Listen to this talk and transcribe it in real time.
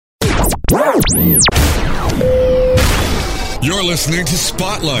You're listening to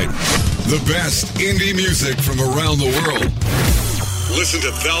Spotlight, the best indie music from around the world. Listen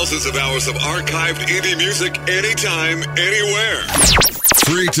to thousands of hours of archived indie music anytime, anywhere.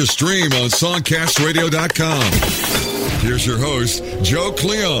 Free to stream on songcastradio.com. Here's your host, Joe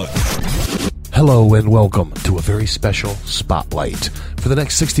Cleon. Hello and welcome to a very special Spotlight. For the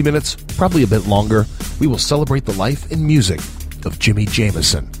next 60 minutes, probably a bit longer, we will celebrate the life and music of Jimi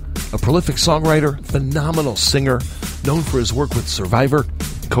Jamison, a prolific songwriter, phenomenal singer, known for his work with Survivor,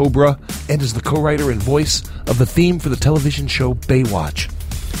 Cobra, and as the co-writer and voice of the theme for the television show Baywatch.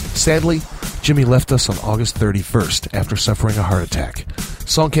 Sadly, Jimi left us on August 31st after suffering a heart attack.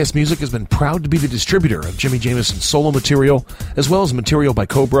 Songcast Music has been proud to be the distributor of Jimi Jamison's solo material, as well as material by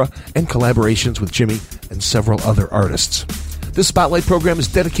Cobra and collaborations with Jimi and several other artists. This Spotlight program is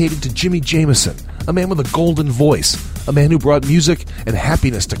dedicated to Jimi Jamison, a man with a golden voice, a man who brought music and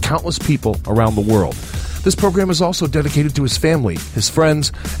happiness to countless people around the world. This program is also dedicated to his family, his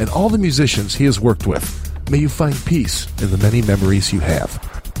friends, and all the musicians he has worked with. May you find peace in the many memories you have.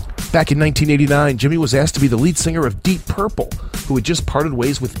 Back in 1989, Jimi was asked to be the lead singer of Deep Purple, who had just parted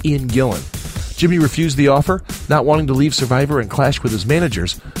ways with Ian Gillan. Jimi refused the offer, not wanting to leave Survivor and clash with his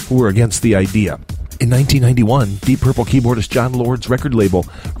managers, who were against the idea. In 1991, Deep Purple keyboardist John Lord's record label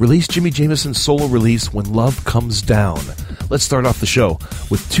released Jimi Jamison's solo release, When Love Comes Down. Let's start off the show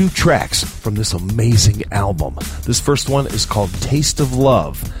with 2 tracks from this amazing album. This first one is called Taste of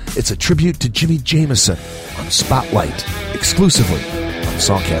Love. It's a tribute to Jimi Jamison on Spotlight, exclusively on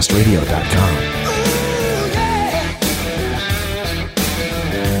songcastradio.com.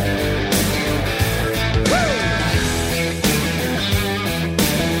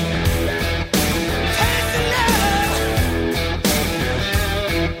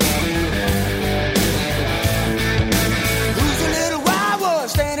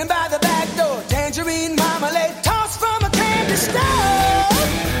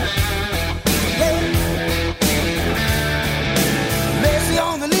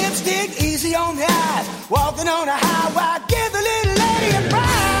 Walking on a highway, give the little lady a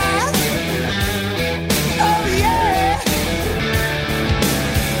prize. Oh yeah.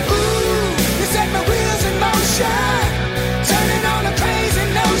 Ooh, you set my wheels in motion, turning on a crazy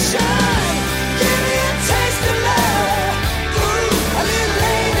notion. Give me a taste of love. Ooh, a little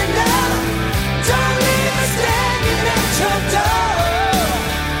lady love. Don't leave me standing at your door.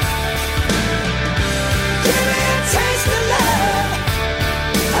 Give me a taste of love,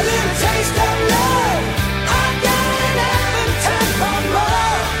 a little taste of love.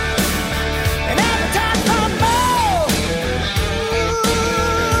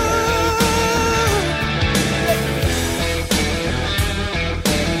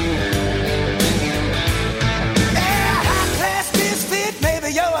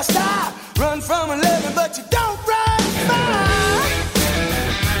 But you don't run far.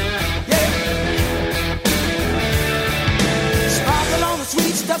 Yeah. Sparkle on the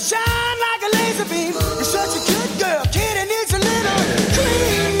sweet stuff, shine like a laser beam. You're such a good girl, kitty needs a little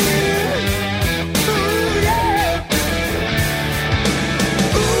cream. Ooh, yeah.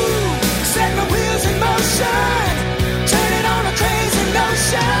 Ooh, set my wheels in motion, turning on a crazy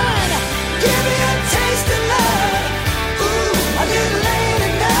notion. Give me a taste of love. Ooh, a little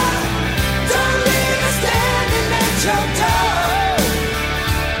lady love. Don't leave me standing at your door.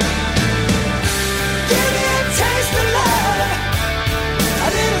 Give me a taste of love, a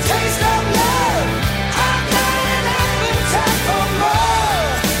little taste of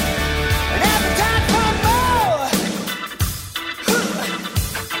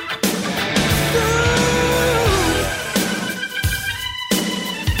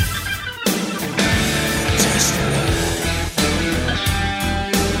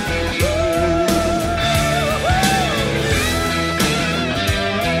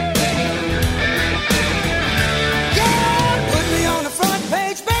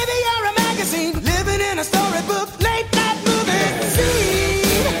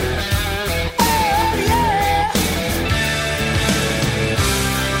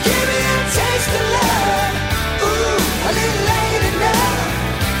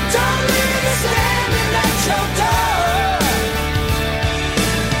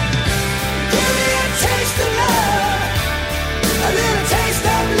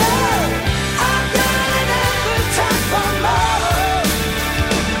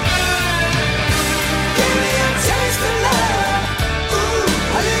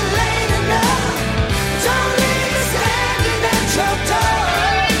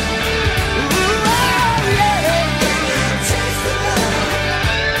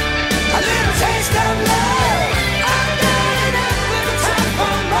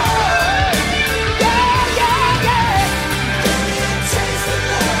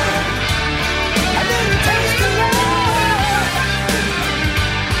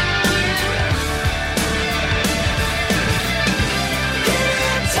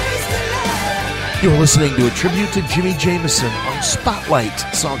You're listening to a tribute to Jimi Jamison on Spotlight,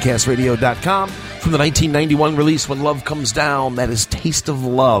 songcastradio.com. From the 1991 release, When Love Comes Down, that is Taste of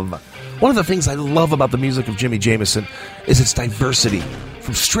Love. One of the things I love about the music of Jimi Jamison is its diversity.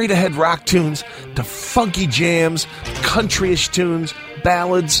 From straight-ahead rock tunes to funky jams, country-ish tunes,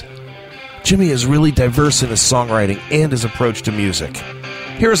 ballads. Jimi is really diverse in his songwriting and his approach to music.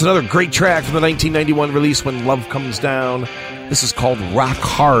 Here's another great track from the 1991 release, When Love Comes Down. This is called Rock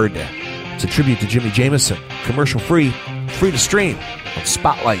Hard. It's a tribute to Jimi Jamison. Commercial free, free to stream on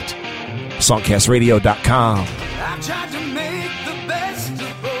Spotlight, songcastradio.com. I've tried to make the best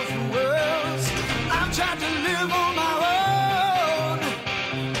of both worlds. I've tried to live on my own.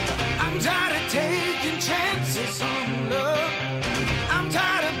 I'm tired of taking chances on love. I'm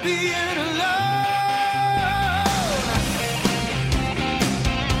tired of being alone.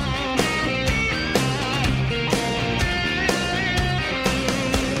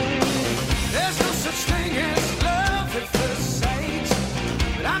 There's no such thing as love at first sight,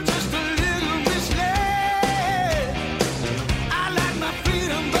 but I'm just a little misled. I like my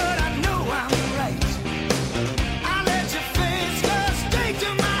freedom, but I know I'm right. I let your face go straight to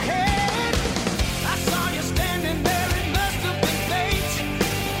my head. I saw you standing there, it must have been fate.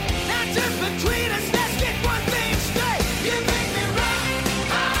 Now just between us, let's get one thing straight. You make me rock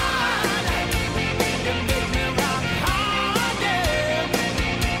hard. You make me rock hard, yeah.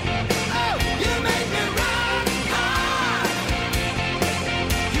 Oh, you make me rock hard.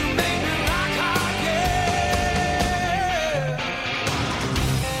 You make me rock hard, yeah.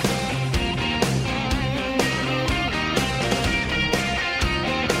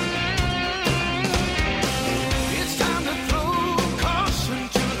 It's time to throw caution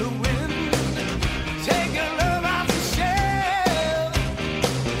to the wind. Take your love off the shelf.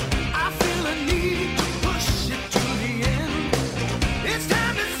 I feel a need to push it to the end. It's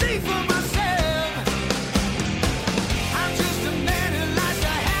time to see for myself. I'm just a man who likes to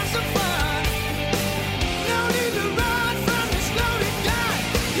have some fun. No need to run from this loaded gun.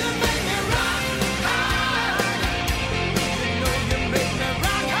 You make me rock hard. You know you make me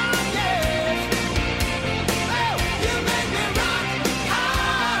rock hard, yeah. Oh, you make me rock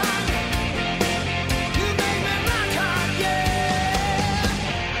hard. You make me rock hard, yeah.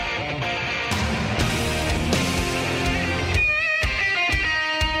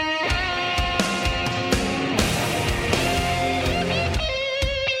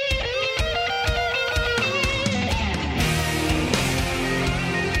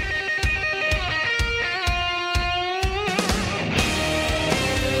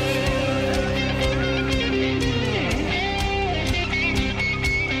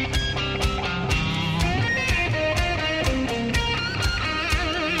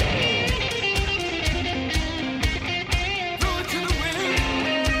 Throw it to the wind.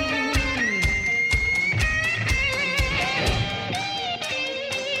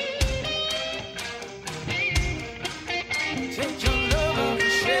 Take your love off the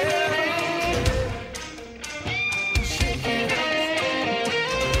shelf. Shake it up.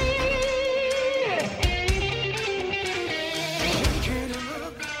 Shake it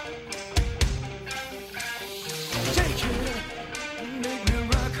up. Take it up. Make me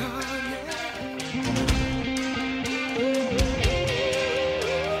rock hard,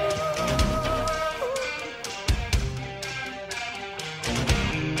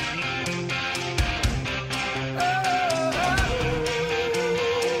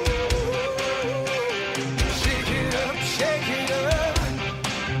 Shake it up, shake it up.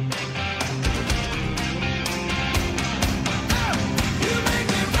 You make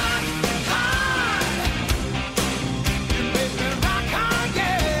me rock hard. You make me rock hard,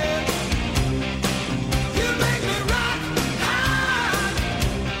 yeah. You make me rock hard.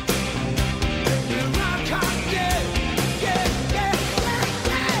 Make me rock hard, yeah. Yeah, yeah, yeah,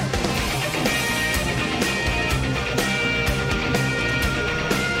 yeah.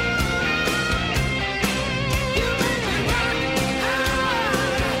 You make me rock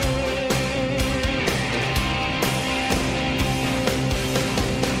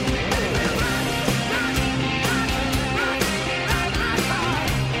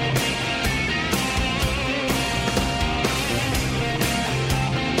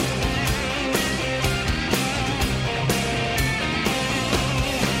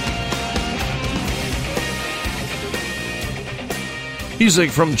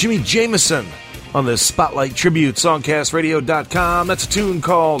Music from Jimi Jamison on this Spotlight tribute, songcastradio.com. That's a tune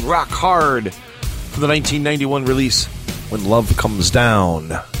called Rock Hard from the 1991 release, When Love Comes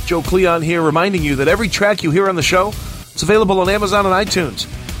Down. Joe Cleon here reminding you that every track you hear on the show is available on Amazon and iTunes.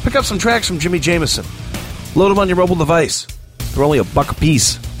 Pick up some tracks from Jimi Jamison. Load them on your mobile device. They're only $1 a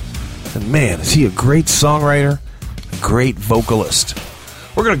piece. And man, is he a great songwriter, a great vocalist.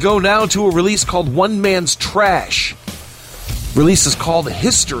 We're going to go now to a release called One Man's Trash. Release is called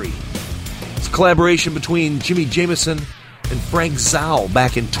History. It's a collaboration between Jimi Jamison and Frank Zao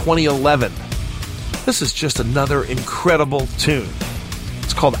back in 2011. This is just another incredible tune.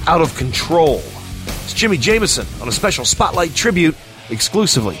 It's called Out of Control. It's Jimi Jamison on a special Spotlight tribute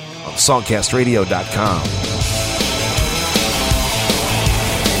exclusively on songcastradio.com.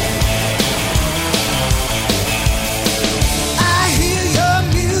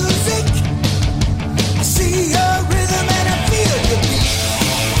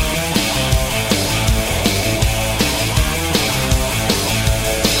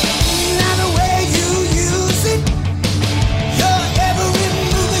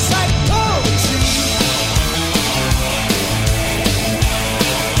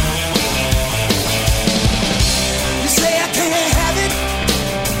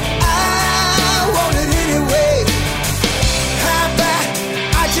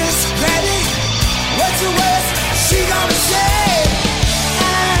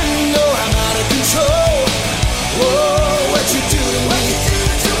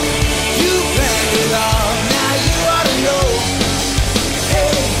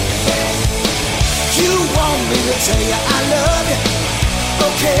 Tell you I love you,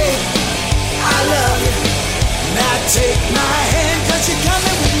 okay, I love you. Now take my hand, 'cause you're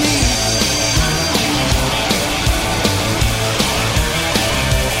coming with me.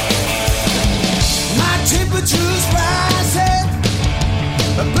 My temperature's rising,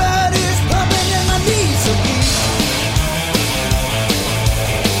 my blood is pumping and my knees are weak.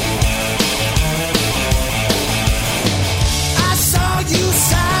 I saw you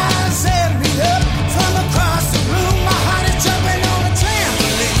sizing me up from across the room. My heart is jumping on a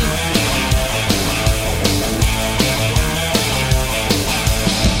trampoline.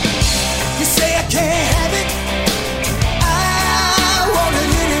 You say I can't have it, I want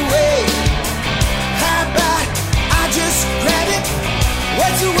it anyway. How about I just grab it?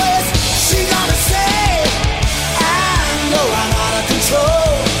 What's the worst she gonna say? I know I'm out of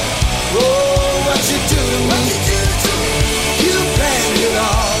control. Oh, what you do to me? You planned it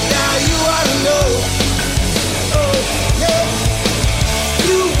all, now you ought to know. Oh, yeah.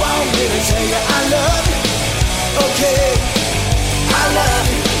 You want me to tell you I love you, okay, I love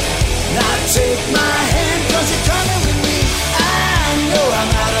you. Now take my hand, 'cause you're coming with me. I know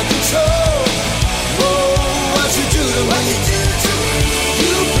I'm out of control. Oh, what you do to me?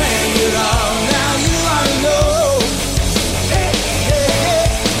 You planned it all, now you ought to know. Hey, hey, hey.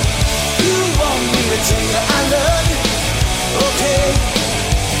 You want me to tell you I love you, okay,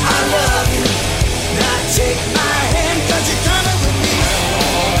 I love you. Now take my hand, 'cause you're coming with me.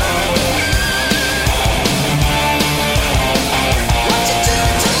 What you do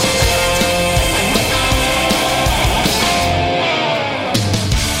to me?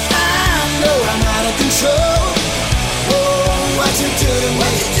 I know I'm out of control. Oh, what you do to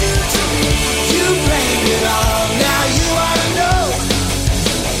me? You blamed it all, now you ought to know.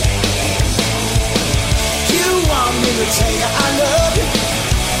 You want me to tell you I love you,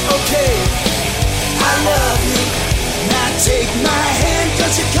 okay, I love you. Now take my hand,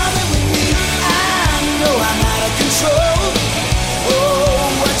 'cause you're coming with me. I know I'm out of control. Oh,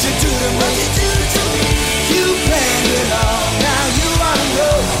 what you do to me? You planned it all, now you ought to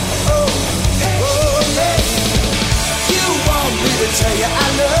know. Oh, oh, yeah. You want me to tell you I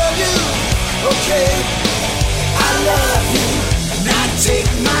love you, okay, I love you. Now take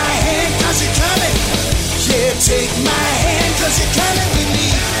my hand, 'cause you're coming. Yeah, take my hand, 'cause you're coming with me.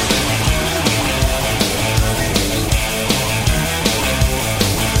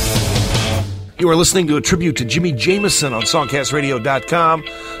 You are listening to a tribute to Jimi Jamison on songcastradio.com.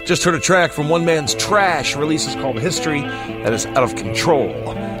 Just heard a track from One Man's Trash. Release is called History. That is Out of Control.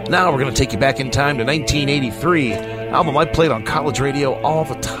 Now we're going to take you back in time to 1983. Album I played on college radio all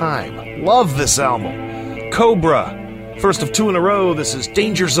the time. Love this album. Cobra. First of two in a row. This is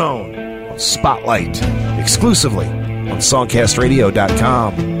Danger Zone on Spotlight. Exclusively on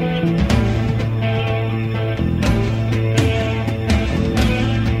songcastradio.com.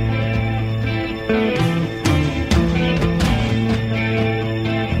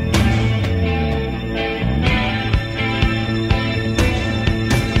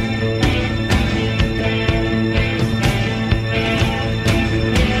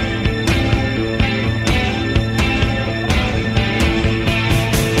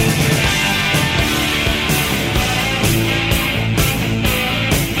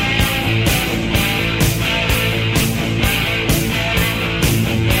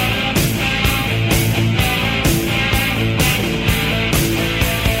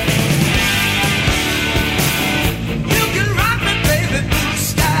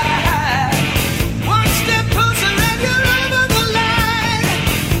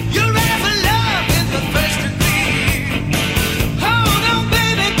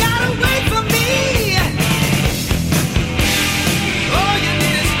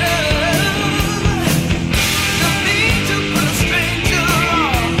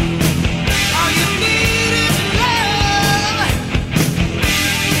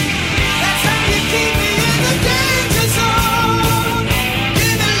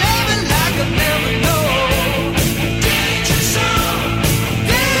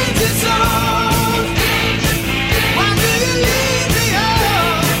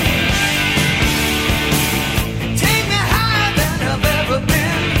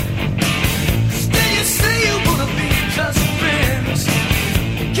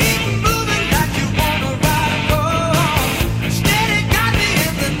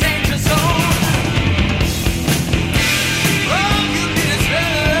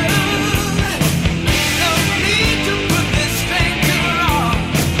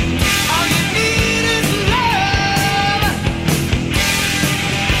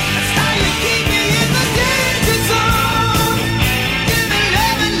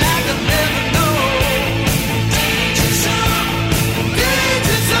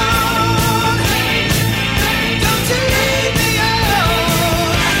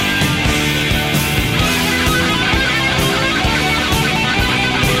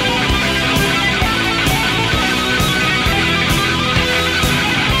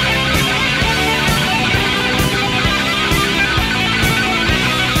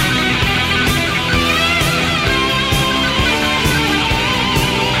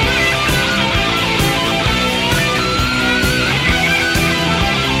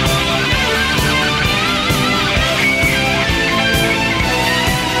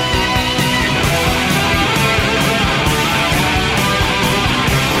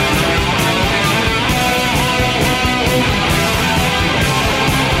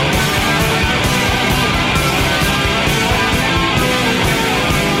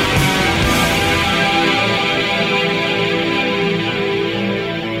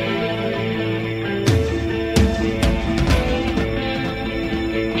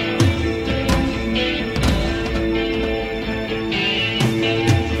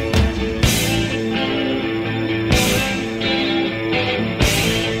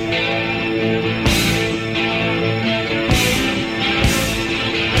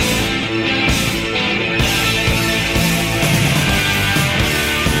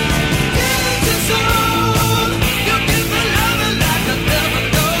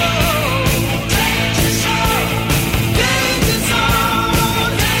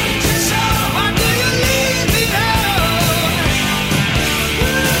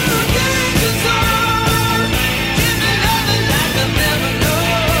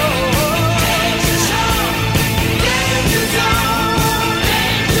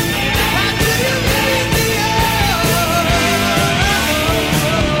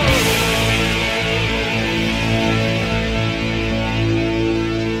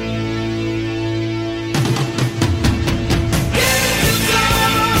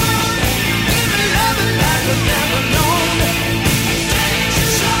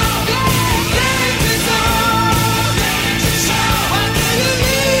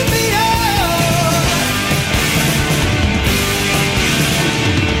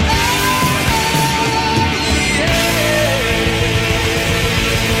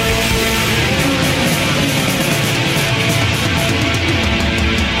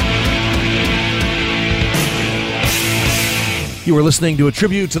 You were listening to a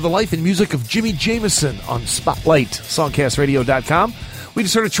tribute to the life and music of Jimi Jamison on Spotlight, songcastradio.com. We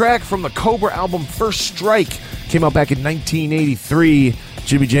just heard a track from the Cobra album First Strike. Came out back in 1983.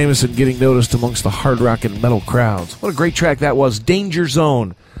 Jimi Jamison getting noticed amongst the hard rock and metal crowds. What a great track that was, Danger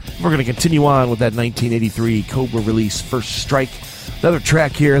Zone. We're going to continue on with that 1983 Cobra release, First Strike. Another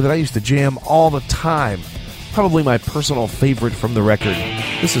track here that I used to jam all the time. Probably my personal favorite from the record.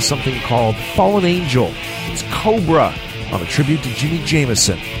 This is something called Fallen Angel. It's Cobra on a tribute to Jimi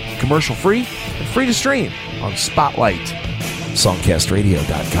Jamison. Commercial free and free to stream on Spotlight,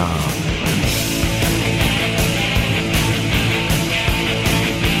 songcastradio.com.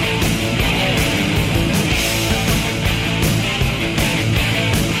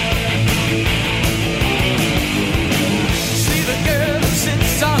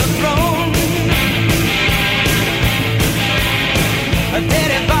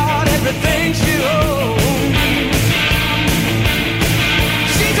 Daddy bought everything she owns.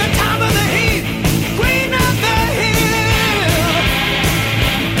 She's the top of the heap, queen of the hill.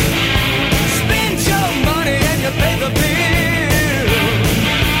 Spend your money and you pay the bill.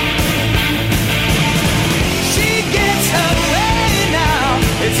 She gets her way now,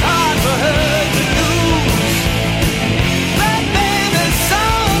 it's hard for her to lose. But baby,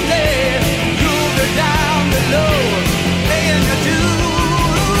 someday you'll be down below, paying your dues.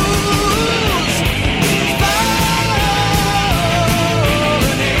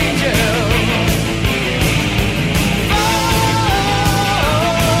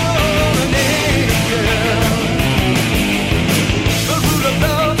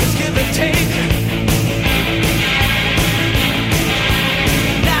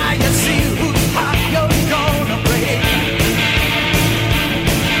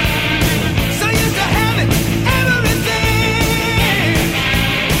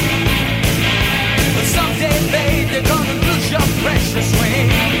 Precious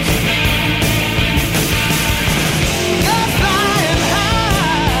wings. You're flying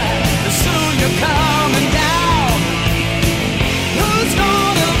high, but soon you're coming down. Who's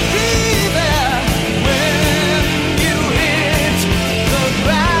gonna be there when you hit the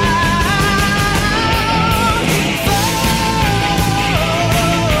ground? Fallen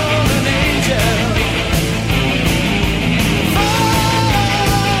angel, fallen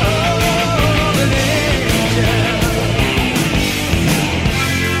angel.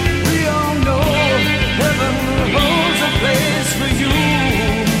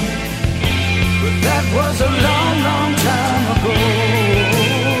 That was a long, long time ago.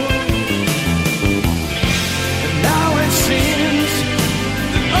 And now it seems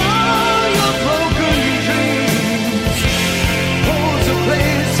that all your broken dreams holds a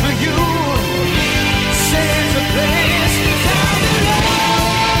place for you, saves a place down below.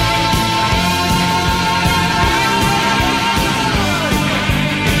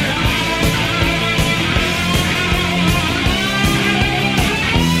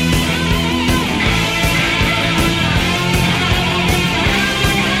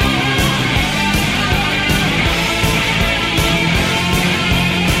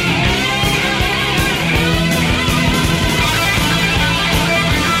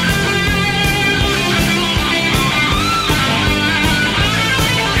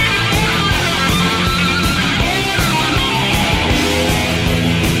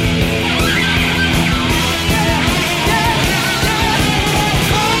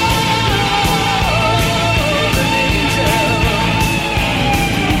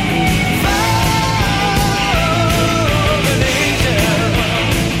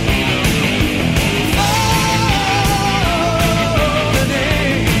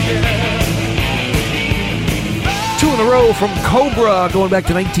 From Cobra, going back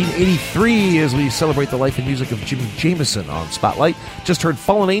to 1983 as we celebrate the life and music of Jimi Jamison on Spotlight. Just heard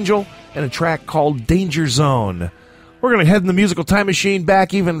Fallen Angel and a track called Danger Zone. We're going to head in the musical time machine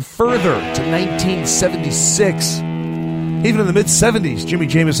back even further to 1976. Even in the mid-70s, Jimi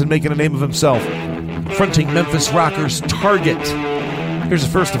Jamison making a name of himself, fronting Memphis rockers Target. Here's the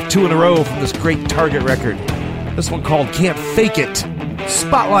first of two in a row from this great Target record. This one called Can't Fake It.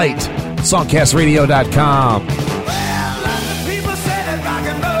 Spotlight, songcastradio.com.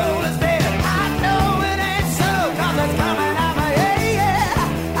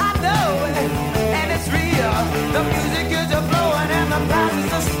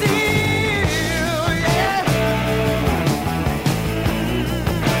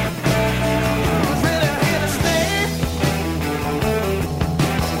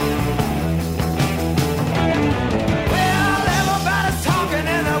 Talking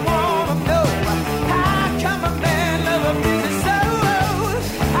and I wanna know how come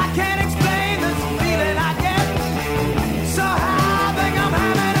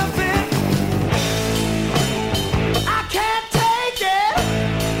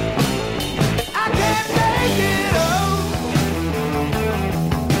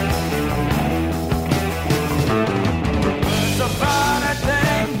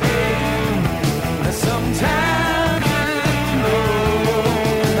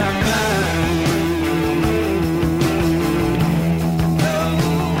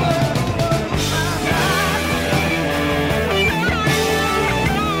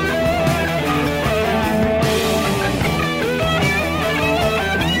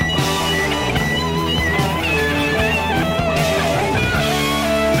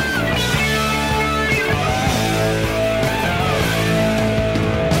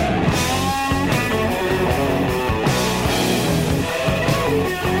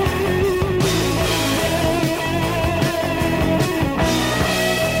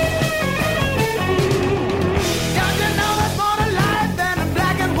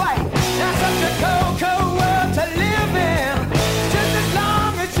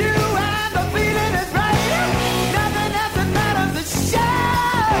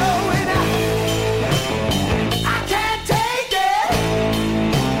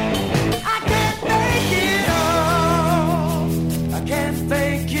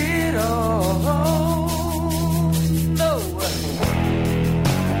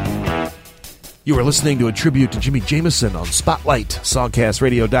You are listening to a tribute to Jimi Jamison on Spotlight,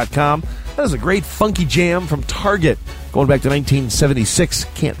 songcastradio.com. That is a great funky jam from Target, going back to 1976,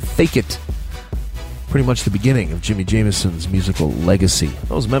 Can't Fake It. Pretty much the beginning of Jimi Jamison's musical legacy.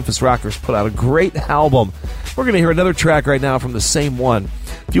 Those Memphis Rockers put out a great album. We're going to hear another track right now from the same one.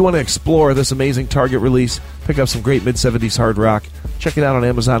 If you want to explore this amazing Target release, pick up some great mid-70s hard rock, check it out on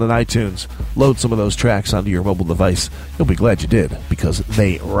Amazon and iTunes. Load some of those tracks onto your mobile device. You'll be glad you did, because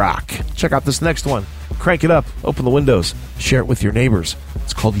they rock. Check out this next one. Crank it up, open the windows, share it with your neighbors.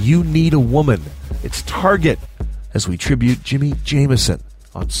 It's called You Need a Woman. It's Target, as we tribute Jimi Jamison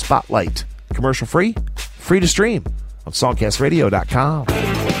on Spotlight. Commercial free, free to stream on songcastradio.com.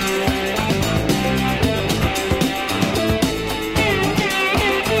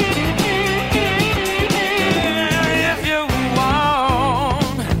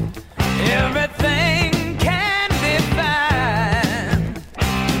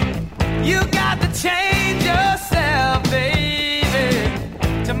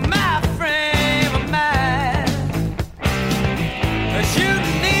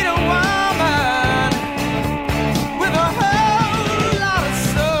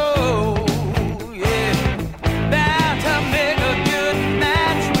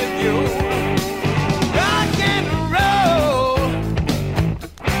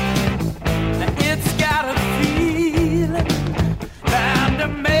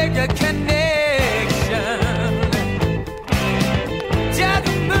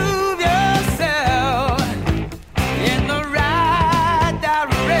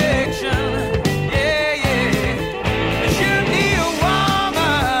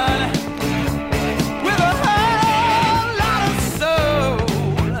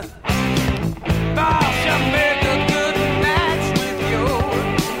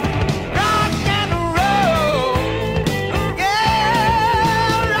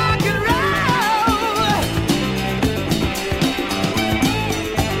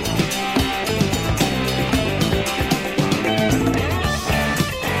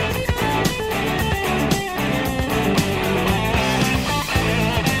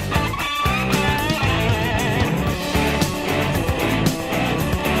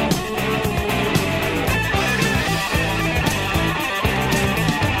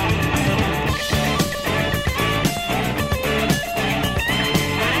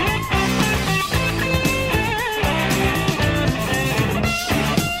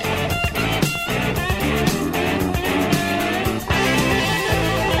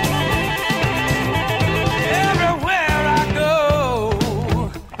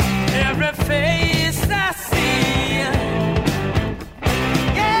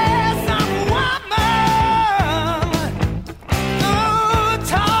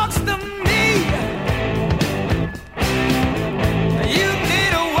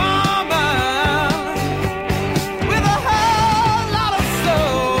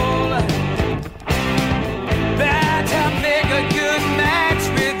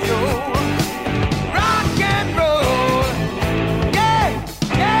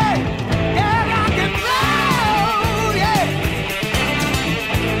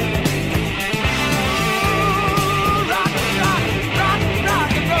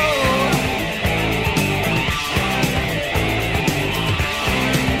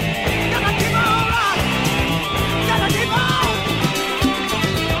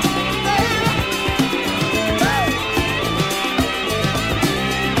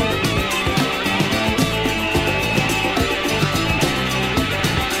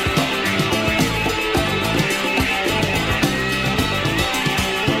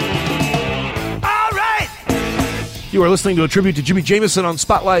 You are listening to a tribute to Jimi Jamison on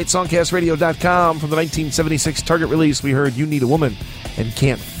Spotlight, songcastradio.com. From the 1976 Target release, we heard You Need a Woman and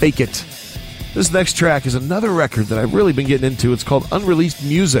Can't Fake It. This next track is another record that I've really been getting into. It's called Unreleased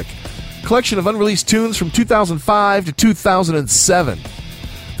Music, a collection of unreleased tunes from 2005 to 2007.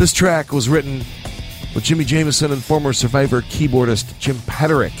 This track was written with Jimi Jamison and former Survivor keyboardist Jim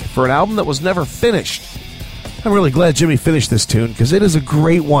Petterick for an album that was never finished. I'm really glad Jimmy finished this tune because it is a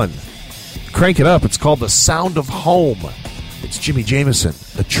great one. Crank it up. It's called The Sound of Home. It's Jimi Jamison,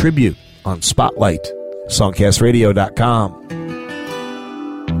 a tribute on Spotlight, songcastradio.com.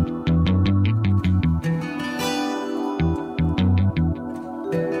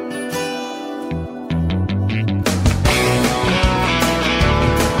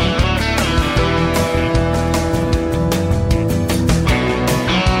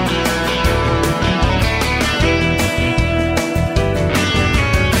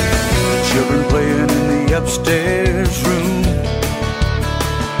 Upstairs room,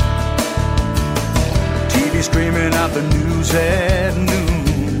 TV screaming out the news at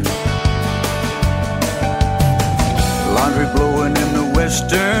noon. blowing in the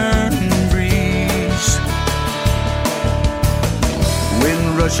western breeze, wind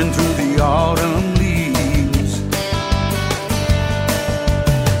rushing through the autumn leaves,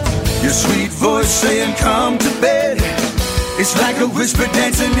 your sweet voice saying come to bed. It's like a whisper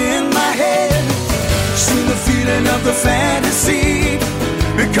dancing in my head. Soon the feeling of the fantasy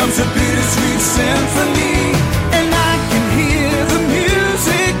becomes a bittersweet symphony, and I can hear the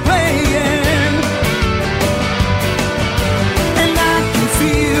music playing, and I can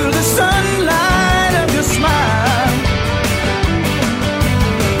feel the sunlight of your smile.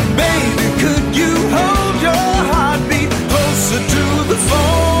 Baby, could you hold your heartbeat closer to the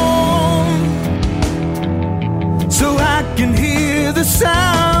phone, so I can hear the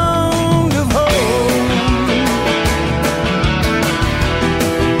sound of home,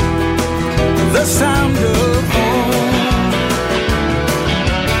 the sound of home.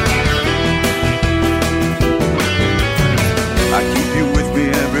 I keep you with me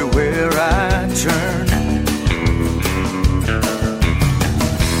everywhere I turn,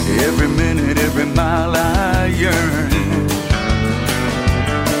 every minute, every mile I yearn.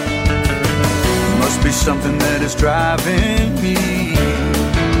 Must be something that is driving me.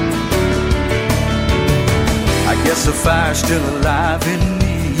 I guess the fire's still alive in me.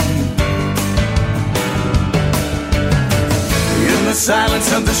 In the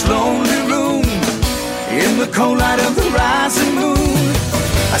silence of this lonely room, in the cold light of the rising moon,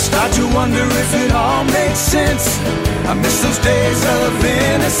 I start to wonder if it all makes sense. I miss those days of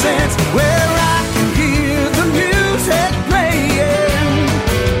innocence, where I can hear the music playing,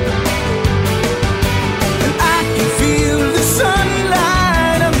 and I can feel the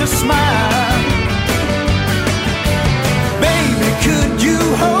sunlight of your smile. Baby, could you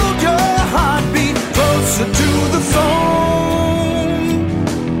hold your heartbeat closer to the phone,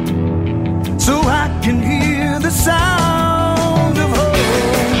 so I can hear the sound of home,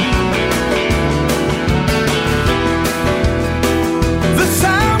 the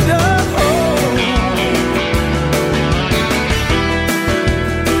sound of home.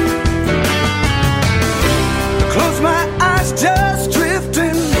 I close my eyes, just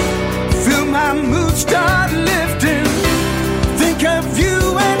drifting, feel my mood start lifting, think of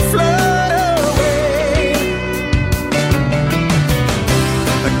you and float away.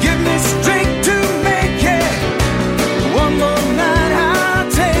 Give me strength to make it, one more night I'll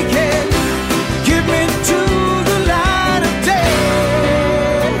take it, give me to the light of day,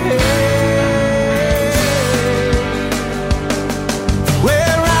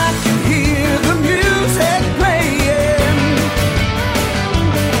 where I can hear the music playing,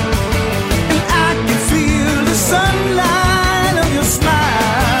 and I can feel the sunlight of your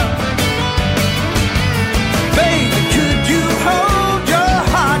smile. Baby, could you hold your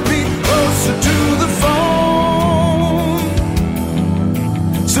heartbeat closer to the phone,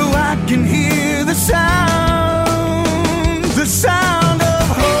 so I can hear the sound of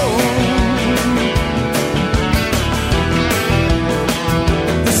home,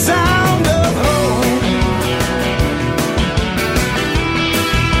 the sound of home,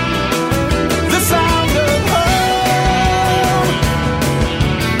 the sound of home,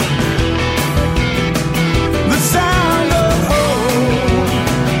 the sound of home.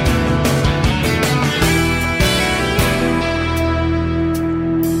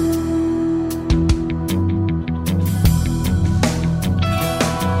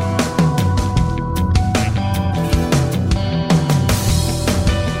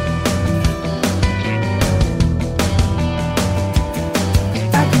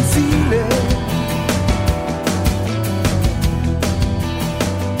 I can feel it.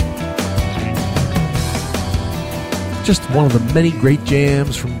 Just one of the many great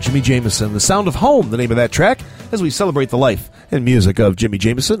jams from Jimi Jamison. The Sound of Home, the name of that track, as we celebrate the life and music of Jimi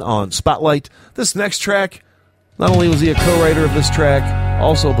Jamison on Spotlight. This next track, not only was he a co-writer of this track,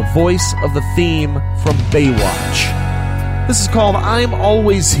 also the voice of the theme from Baywatch. This is called I'm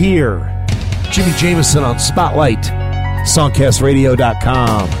Always Here. Jimi Jamison on Spotlight,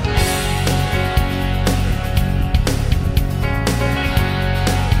 songcastradio.com.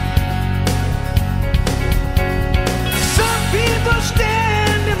 Some people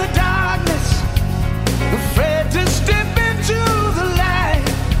stand in the darkness, afraid to step into the light.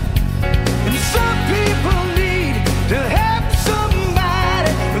 And some people need to help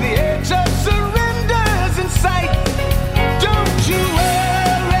somebody when the edge of surrender's in sight. Don't you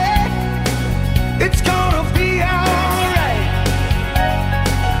worry, it's gonna be alright.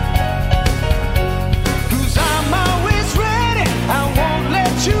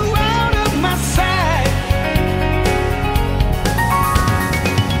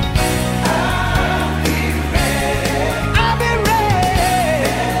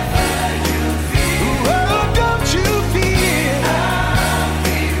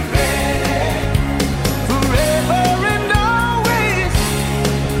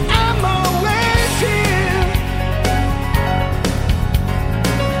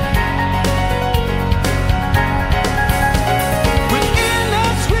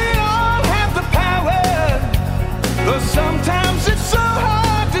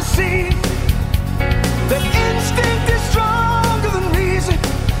 see that instinct is stronger than reason.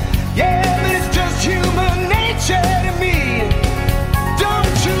 Yeah, but it's just human nature to me.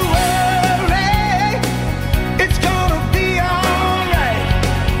 Don't you worry, it's gonna be alright.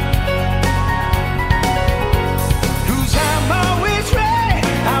 'Cause I'm always ready,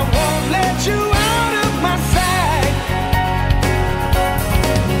 I won't let you out of my sight.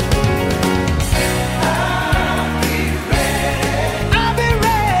 I'll be ready,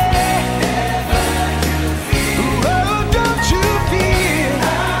 whenever you feel. Oh, don't you feel?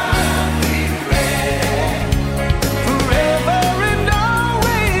 I'll be ready, forever and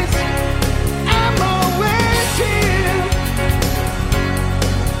always. I'm always here.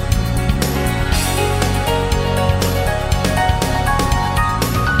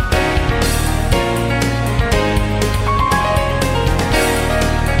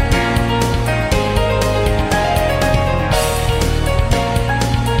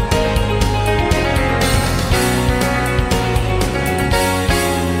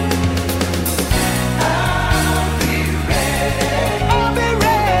 I'll be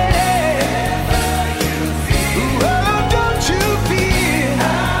ready, whenever you feel. Oh, don't you feel?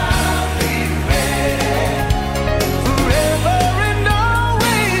 I'll be ready, forever and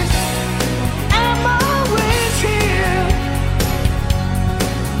always. I'm always here.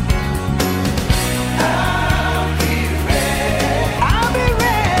 I'll be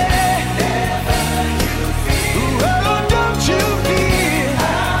ready, whenever you feel. Oh, don't you feel?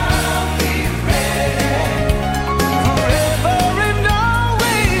 I'll be ready, forever and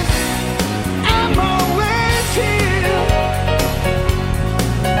always. I'm always here.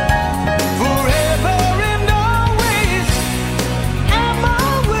 Forever and always. I'm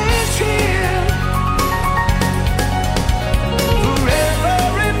always here. Forever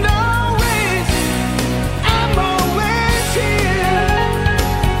and always. I'm always here.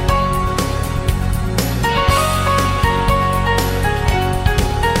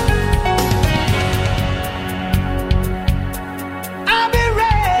 I'll be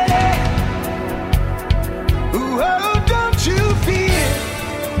ready. Oh, don't you feel?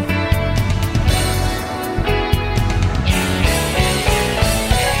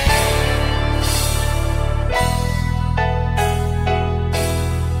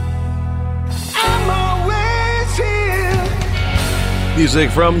 I'm always here. Music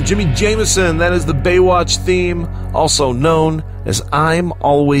from Jimi Jamison. That is the Baywatch theme, also known as I'm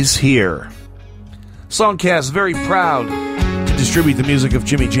Always Here. Songcast very proud to distribute the music of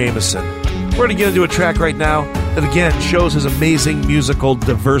Jimi Jamison. We're going to get into a track right now that again shows his amazing musical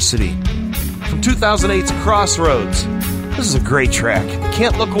diversity. From 2008's Crossroads. This is a great track.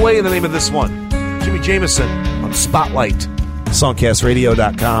 Can't Look Away in the name of this one. Jimi Jamison on Spotlight.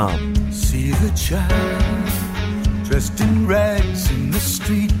 Songcastradio.com. See the child dressed in rags in the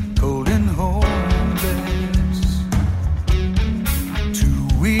street, cold and homeless. Too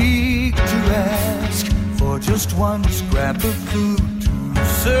weak to ask for just one scrap of food to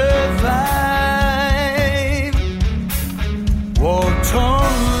survive.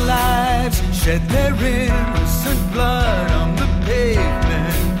 War-torn lives shed their innocent blood on the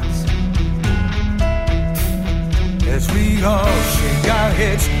pavements. As we all shake our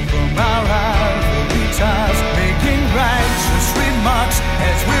heads from our ivory towers, making righteous remarks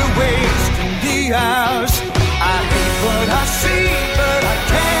as we're wasting the hours. I hate what I see, but I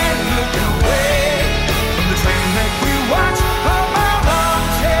can't look away from the train wreck we watch from our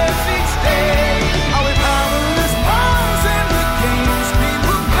armchairs each day. Are we powerless pawns in the games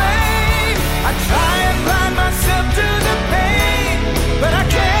people play? I try and blind myself to the pain, but I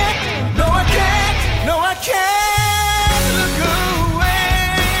can't, no I can't, no I can't look away.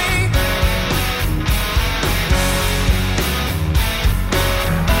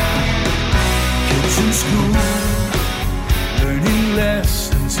 Kids in school, learning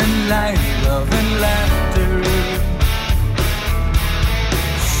lessons in life, love and laughter.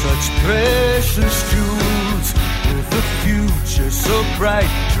 Such precious jewels with a future so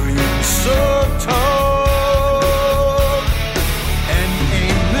bright, dreams so tall. An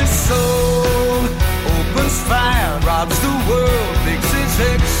aimless soul opens fire, robs the world, makes its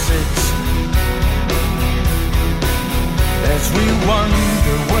exits. As we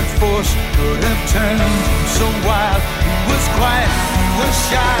wonder what force could have turned him so wild. He was quiet, he was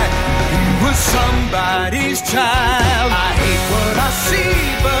shy, he was somebody's child. I hate what I see,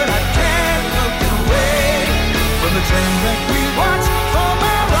 but I can't look away from the train wreck we watch from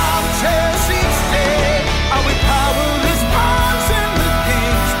our armchairs each day. Are we powerless pawns in the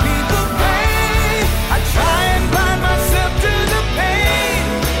games people play? I try and blind myself to the pain,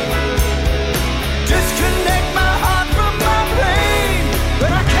 disconnect my heart from my brain,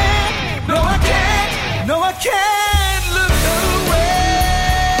 but I can't.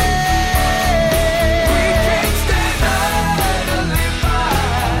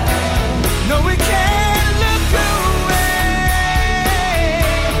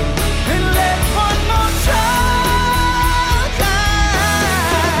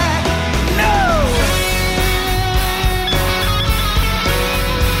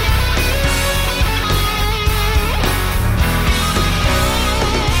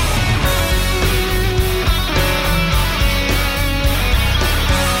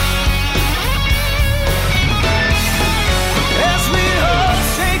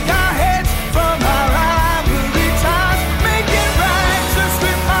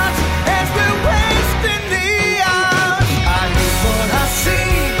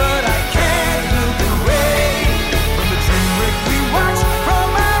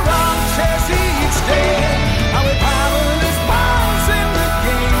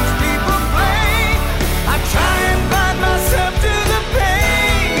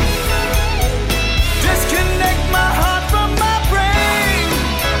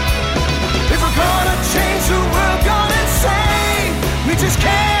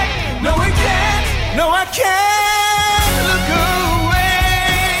 can't look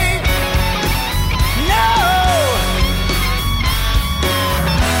away. No,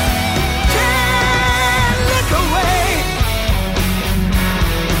 can't look away.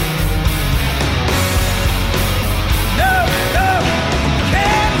 No, no,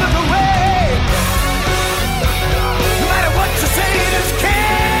 can't look away. No matter what you say, just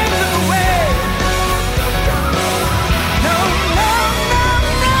can't look away. No, no, no,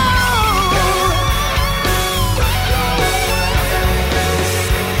 no.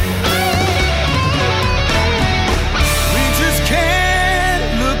 We just can't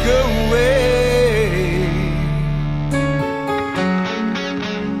look away.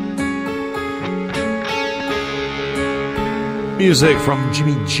 Music from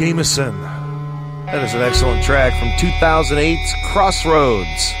Jimi Jamison. That is an excellent track from 2008's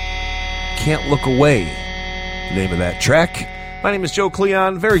Crossroads. Can't Look Away, the name of that track. My name is Joe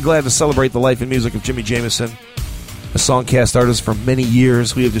Cleon. Very glad to celebrate the life and music of Jimi Jamison. A songcast artist for many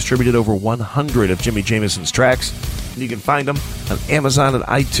years. We have distributed over 100 of Jimi Jamison's tracks. You can find them on Amazon and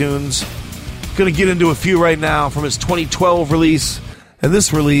iTunes. Going to get into a few right now from his 2012 release. And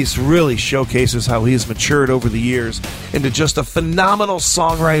this release really showcases how he has matured over the years into just a phenomenal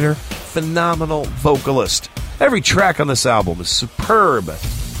songwriter, phenomenal vocalist. Every track on this album is superb.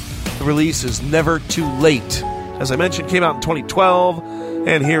 The release is Never Too Late. As I mentioned, came out in 2012.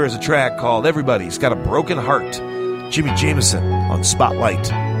 And here is a track called Everybody's Got a Broken Heart. Jimi Jamison on Spotlight.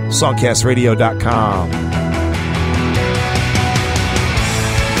 Songcastradio.com.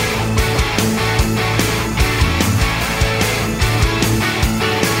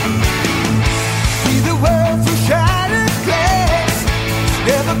 See the world through shattered glass. It's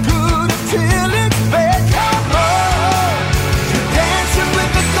never good until it's bad. Come on, you're dancing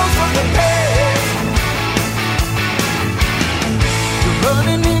with the ghost from the past. You're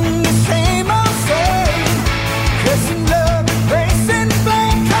running in the same old same, cussing love and facing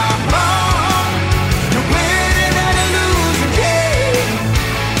blame. Come on, you're winning at a losing game.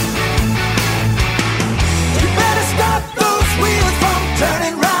 You better stop those wheels from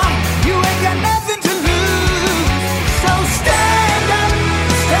turning round. You ain't got nothing to lose. So stand up,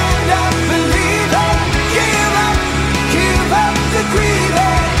 believe it. Give up the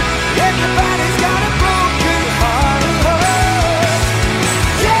grieving. Everybody's got a broken heart.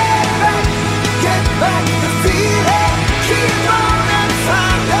 Get back the feeling. Keep on and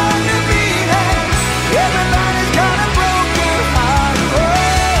find a new meaning. Everybody's got a broken heart.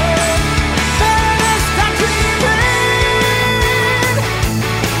 Better stop dreaming.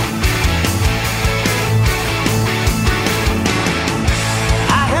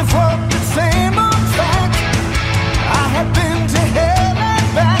 I have walked the same old track. I have been to hell and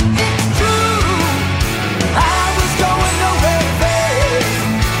back. It's true. I was going nowhere fast.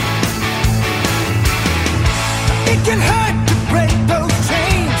 It can hurt to break those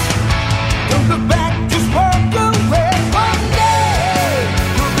chains. Don't look back, just walk away. One day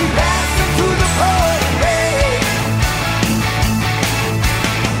you'll be dancing through the pouring rain.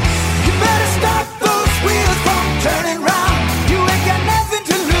 You better stop those wheels from turning round. You ain't got nothing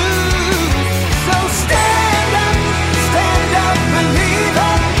to lose. So stand up, believe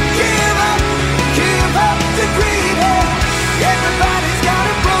it. Give up the greed. Everybody's got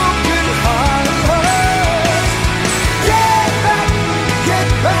a broken heart. Get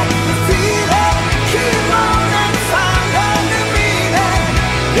back the feeling. Keep on and find a new meaning.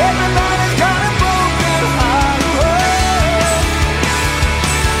 Everybody's got a broken heart.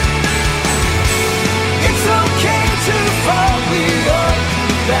 It's okay to fall, we all do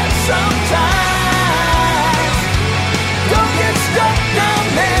that sometimes. Don't get stuck down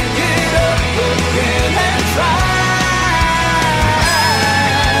there, get up again and try.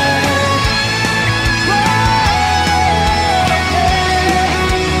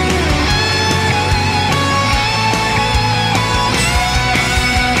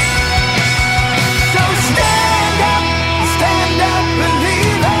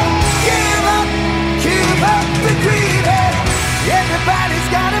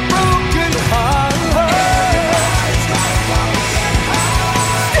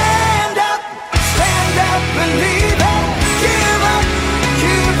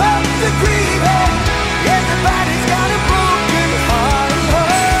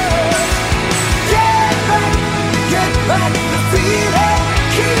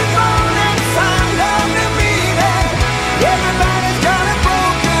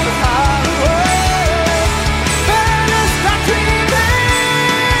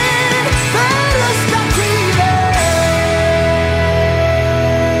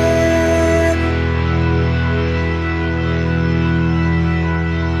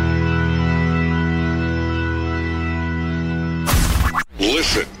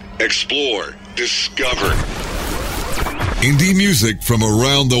 indie music from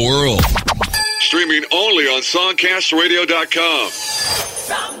around the world. Streaming only on songcastradio.com.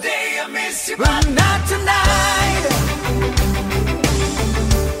 Someday I miss you, but not tonight.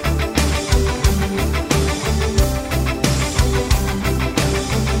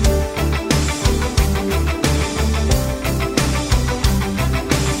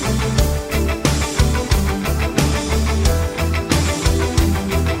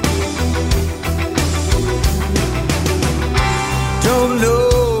 Don't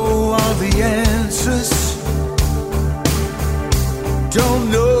know all the answers. Don't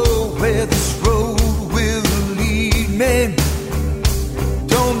know where this road will lead me.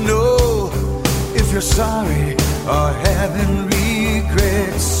 Don't know if you're sorry or having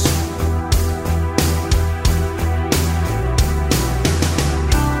regrets.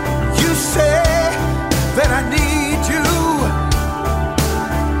 You say that I need you.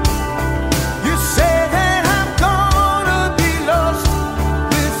 You say that I'm gonna be lost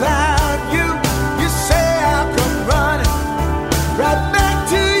without you. You say I'll come running right back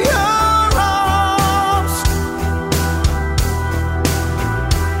to your arms.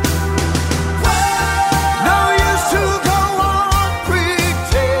 No use to go on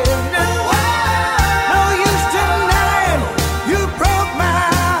pretending. No use denying you broke my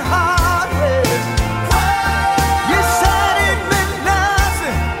heart. You said it meant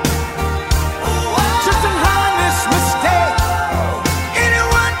nothing, just a harmless mistake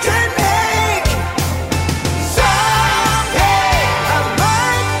anyone can make. Someday I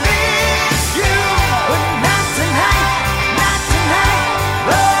might miss you, but not tonight, not tonight.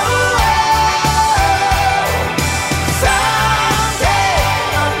 Oh, someday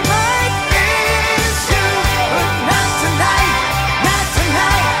I might miss you, but not tonight, not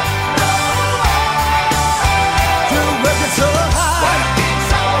tonight. You're working so hard,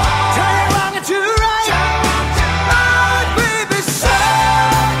 turning wrong into right. Oh, baby,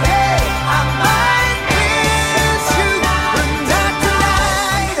 someday I might miss you, but not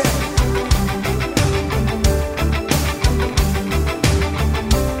tonight.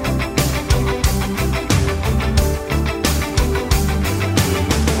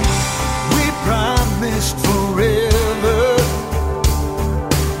 We promised forever.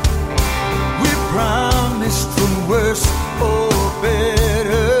 We promised for worse or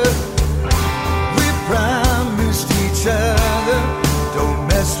better. We promised each other, don't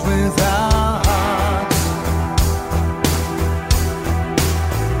mess with our hearts.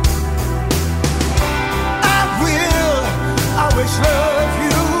 I will always love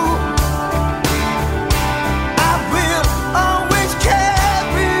you. I will always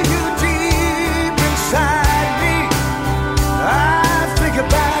carry you deep inside me. I think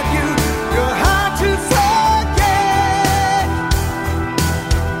about you, you're hard to forget.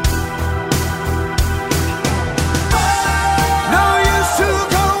 No use to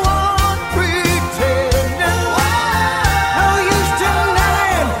go on pretending. No use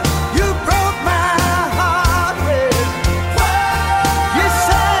denying you broke my heart. You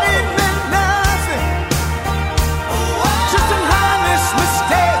said it meant nothing, just a harmless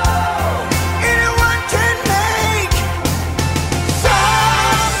mistake anyone can make.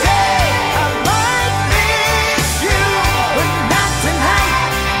 Someday I might miss you, but not tonight,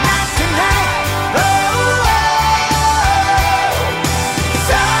 not tonight. Oh,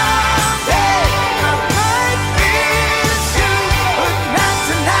 someday I might miss you, but not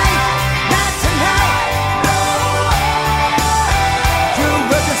tonight, not tonight. You're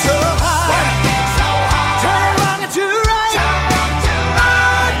working so hard, turning wrong into right.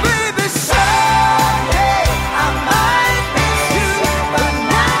 Oh, baby, someday I might miss you, but not tonight, not tonight. Oh, someday I might miss you, but not tonight, not tonight. You're working so hard, turning wrong into right. Oh, someday I might miss you, but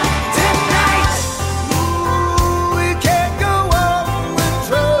not tonight, not tonight. Ooh, we can't go on when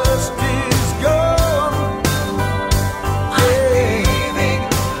trust is gone. I'm leaving,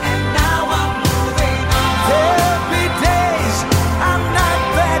 and now I'm moving on. There'll be days I'm not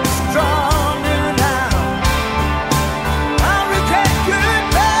that strong, and I'll regret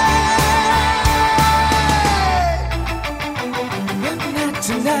goodbye, but not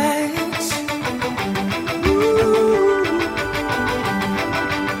tonight.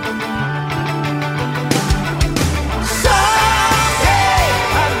 Someday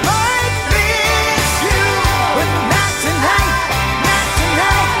I might miss you, but not tonight, not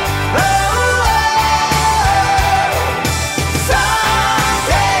tonight. Oh,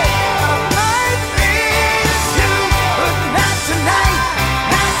 someday I might miss you, but not tonight,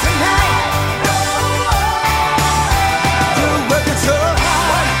 not tonight. You're working so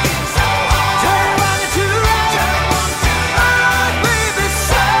hard,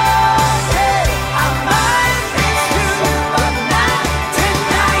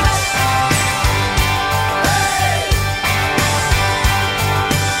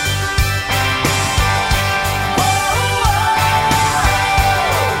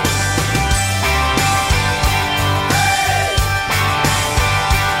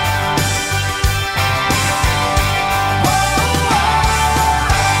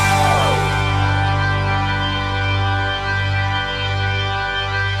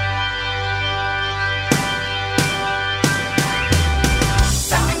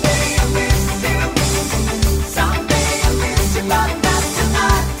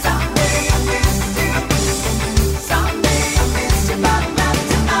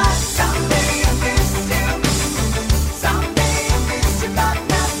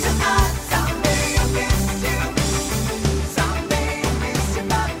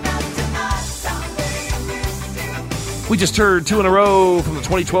 We just heard 2 in a row from the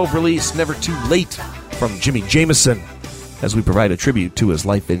 2012 release, Never Too Late, from Jimi Jamison, as we provide a tribute to his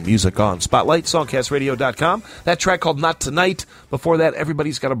life in music on Spotlight, songcastradio.com. That track called Not Tonight. Before that,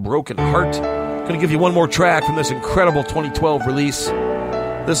 Everybody's Got a Broken Heart. Going to give you one more track from this incredible 2012 release.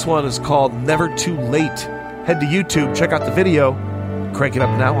 This one is called Never Too Late. Head to YouTube, check out the video. Crank it up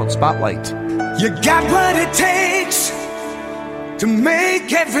now on Spotlight. You got what it takes to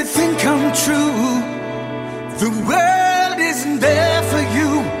make everything come true. The world isn't there for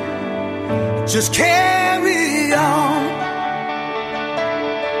you. Just carry on.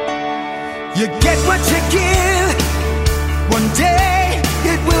 You get what you give. One day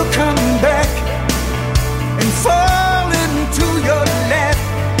it will come back and fall into your lap.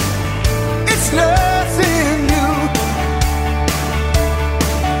 It's nothing new.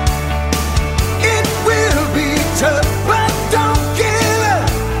 It will be tough, but don't give up.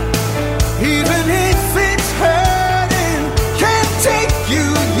 Even if it's hurting, can take you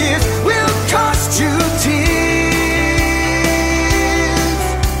years, will cost you tears,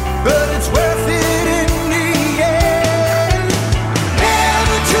 but it's worth it in the end.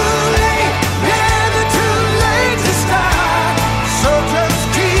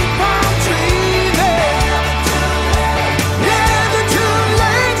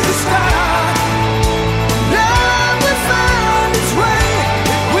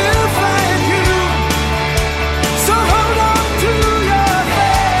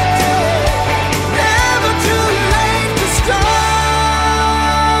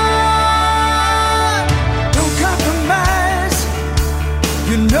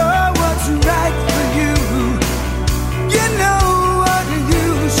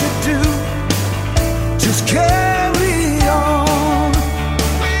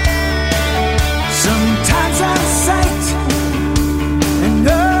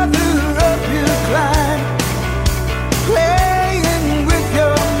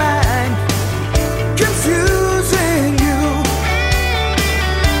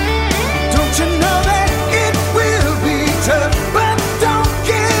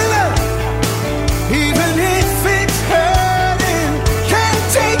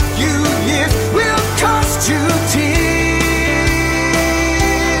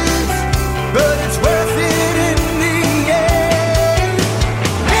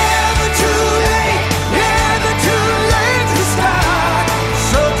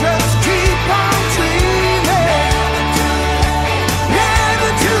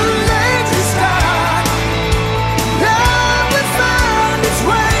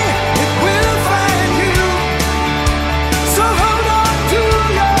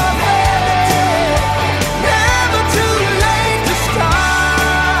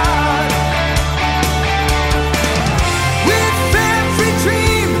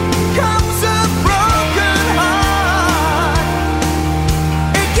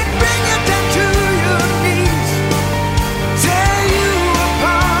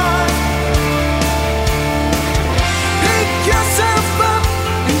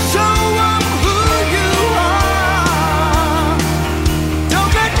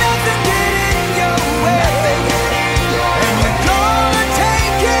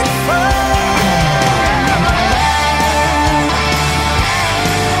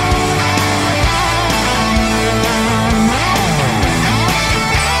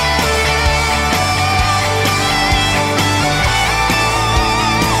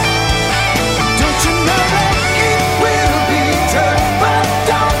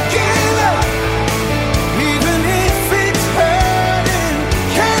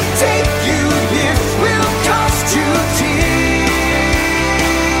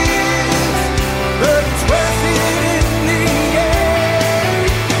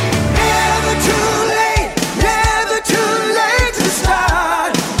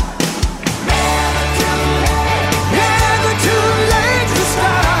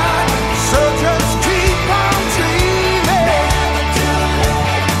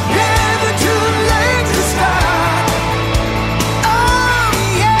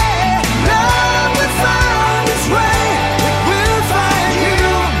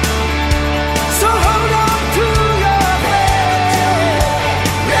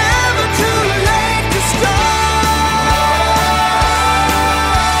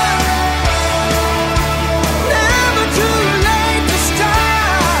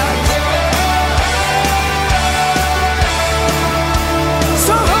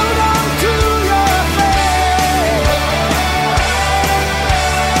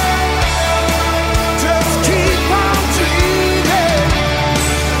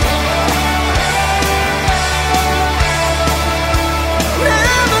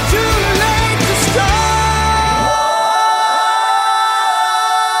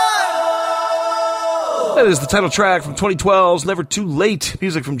 That is the title track from 2012's Never Too Late.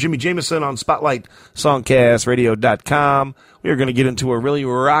 Music from Jimi Jamison on Spotlight, songcastradio.com. We are going to get into a really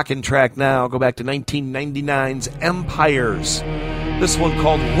rockin' track now. Go back to 1999's Empires. This one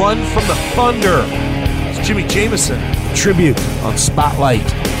called Run from the Thunder. It's Jimi Jamison tribute on Spotlight,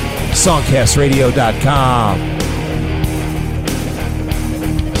 songcastradio.com.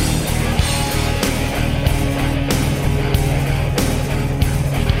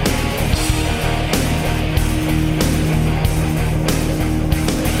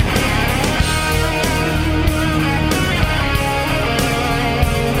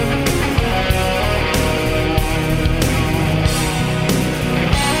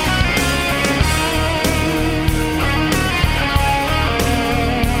 Now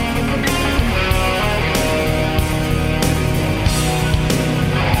we're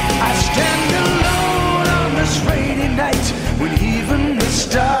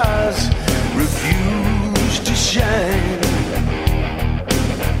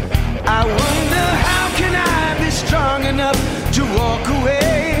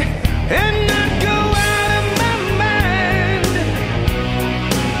from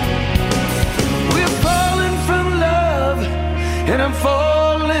love, and I'm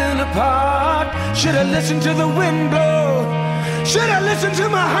falling apart. Should I listen to the wind blow? Should I listen to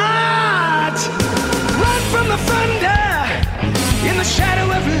my heart? Right from the thunder, in the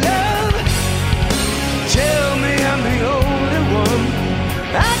shadow of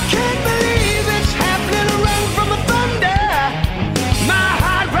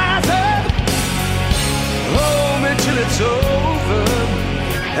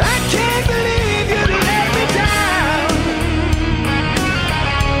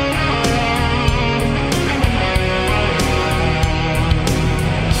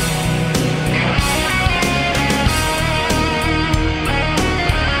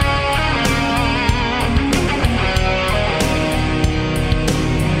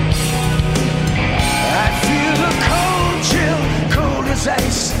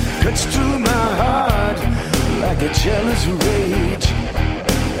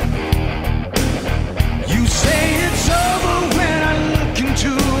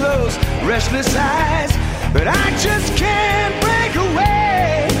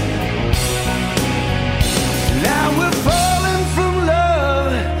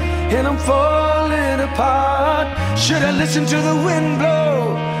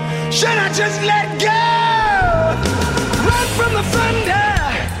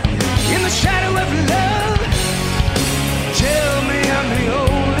love. Tell me I'm the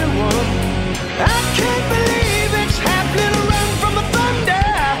only one. I can't believe it's happening. Run from the thunder,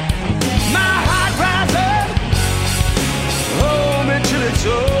 my heart rises up.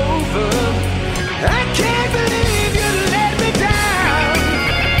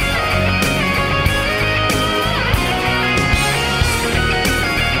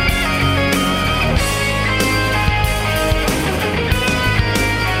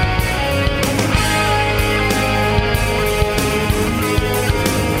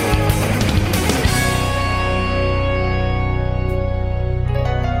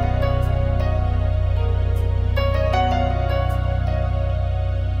 me till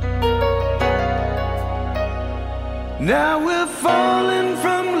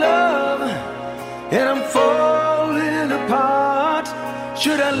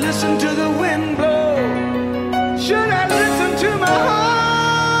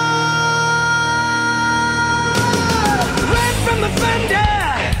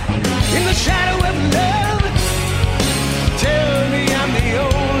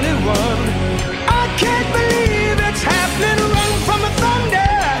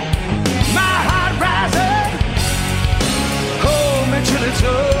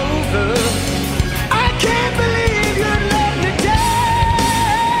over. I can't believe you let me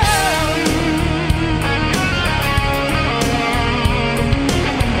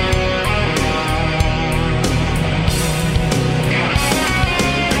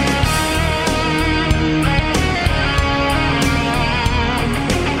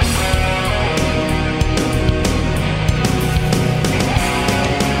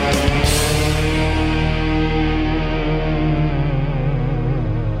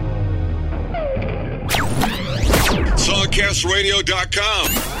SongcastRadio.com.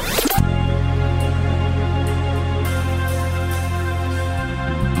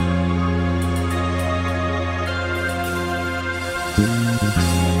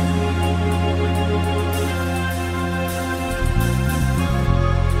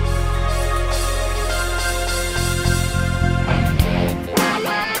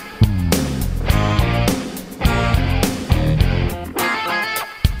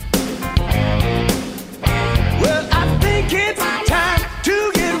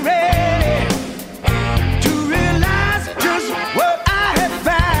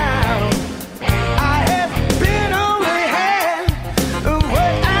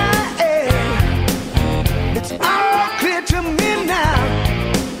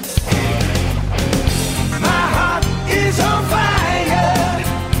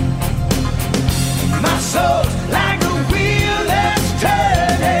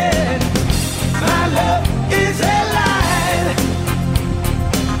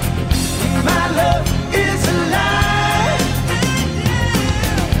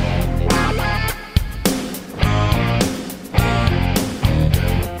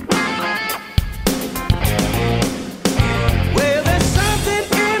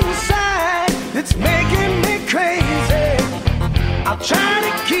 try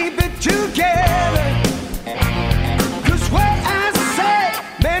to keep it together. 'Cause what I say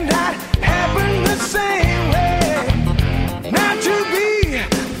may not happen the same way. Not to be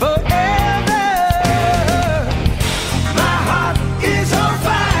forever. My heart is on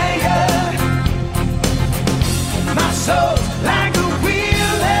fire. My soul's like a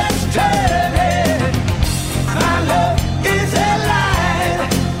wheel that's turning. My love is alive.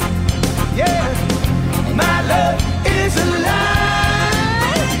 Yeah, my love is alive.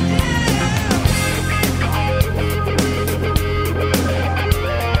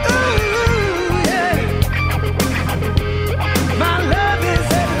 Ooh, yeah. My love is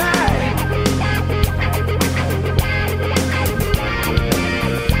alive.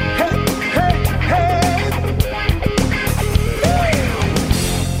 Hey, hey, hey.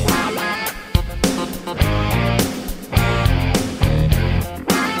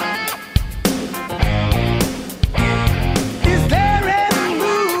 Is there any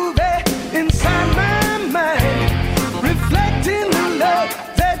movie inside my mind reflecting the love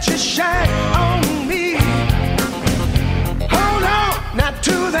that you shine on me? Hold on, not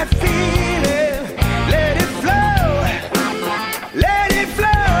to that feeling. Let it flow,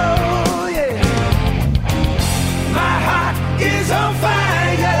 yeah. My heart is on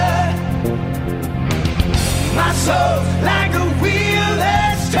fire. My soul's like a wheel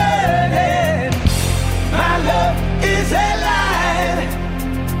that's turning. My love is alive.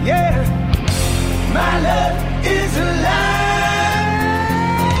 Yeah, my love is alive.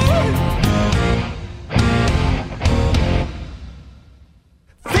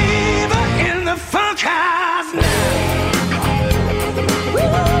 Fever in the funk house now. Woo.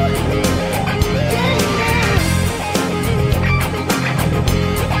 Yeah, yeah.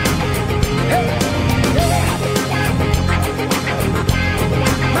 Hey, yeah.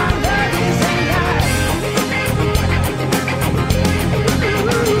 My love is alive.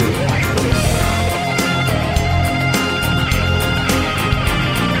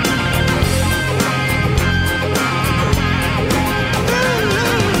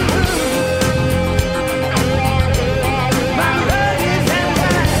 My love is alive.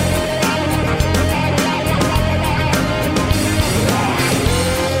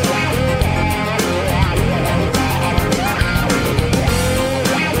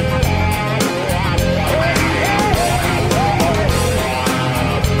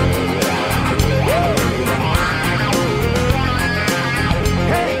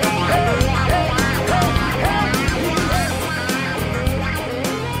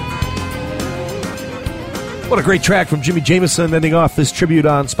 What a great track from Jimi Jamison, ending off this tribute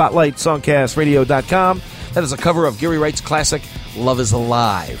on Spotlight, songcastradio.com. That is a cover of Gary Wright's classic, Love is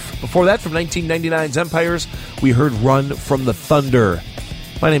Alive. Before that, from 1999's Empires, we heard Run from the Thunder.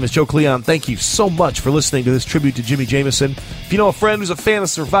 My name is Joe Cleon. Thank you so much for listening to this tribute to Jimi Jamison. If you know a friend who's a fan of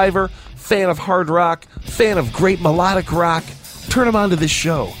Survivor, fan of hard rock, fan of great melodic rock, turn them on to this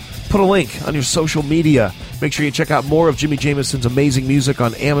show. Put a link on your social media. Make sure you check out more of Jimi Jamison's amazing music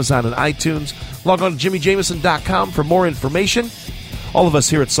on Amazon and iTunes. Log on to JimiJamison.com for more information. All of us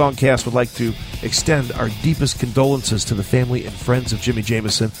here at Songcast would like to extend our deepest condolences to the family and friends of Jimi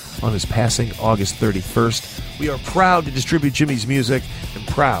Jamison on his passing August 31st. We are proud to distribute Jimi's music and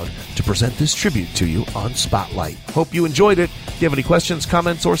proud to present this tribute to you on Spotlight. Hope you enjoyed it. If you have any questions,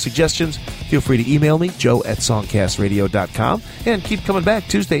 comments, or suggestions, feel free to email me, joe@songcastradio.com. And keep coming back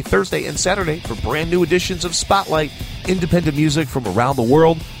Tuesday, Thursday, and Saturday for brand new editions of Spotlight, independent music from around the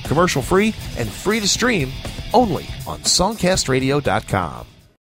world, commercial-free and free to stream only on songcastradio.com.